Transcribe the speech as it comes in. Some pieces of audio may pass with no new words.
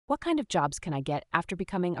What kind of jobs can I get after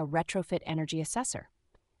becoming a retrofit energy assessor?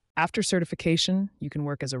 After certification, you can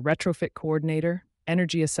work as a retrofit coordinator,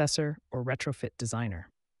 energy assessor, or retrofit designer.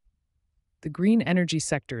 The green energy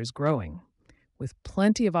sector is growing, with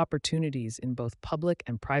plenty of opportunities in both public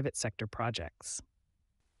and private sector projects.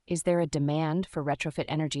 Is there a demand for retrofit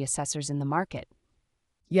energy assessors in the market?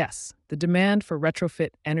 Yes, the demand for retrofit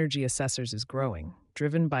energy assessors is growing,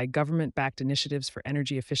 driven by government backed initiatives for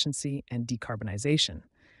energy efficiency and decarbonization,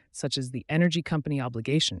 such as the Energy Company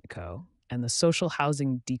Obligation Co. and the Social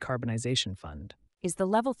Housing Decarbonization Fund. Is the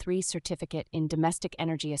Level 3 certificate in domestic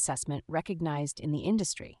energy assessment recognized in the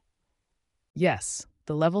industry? Yes,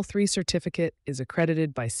 the Level 3 certificate is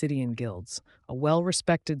accredited by City and Guilds, a well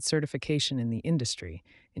respected certification in the industry,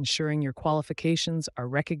 ensuring your qualifications are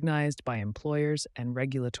recognized by employers and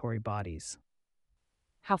regulatory bodies.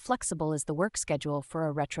 How flexible is the work schedule for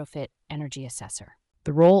a retrofit energy assessor?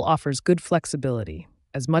 The role offers good flexibility,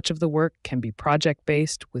 as much of the work can be project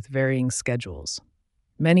based with varying schedules.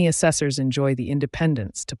 Many assessors enjoy the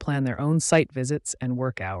independence to plan their own site visits and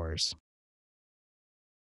work hours.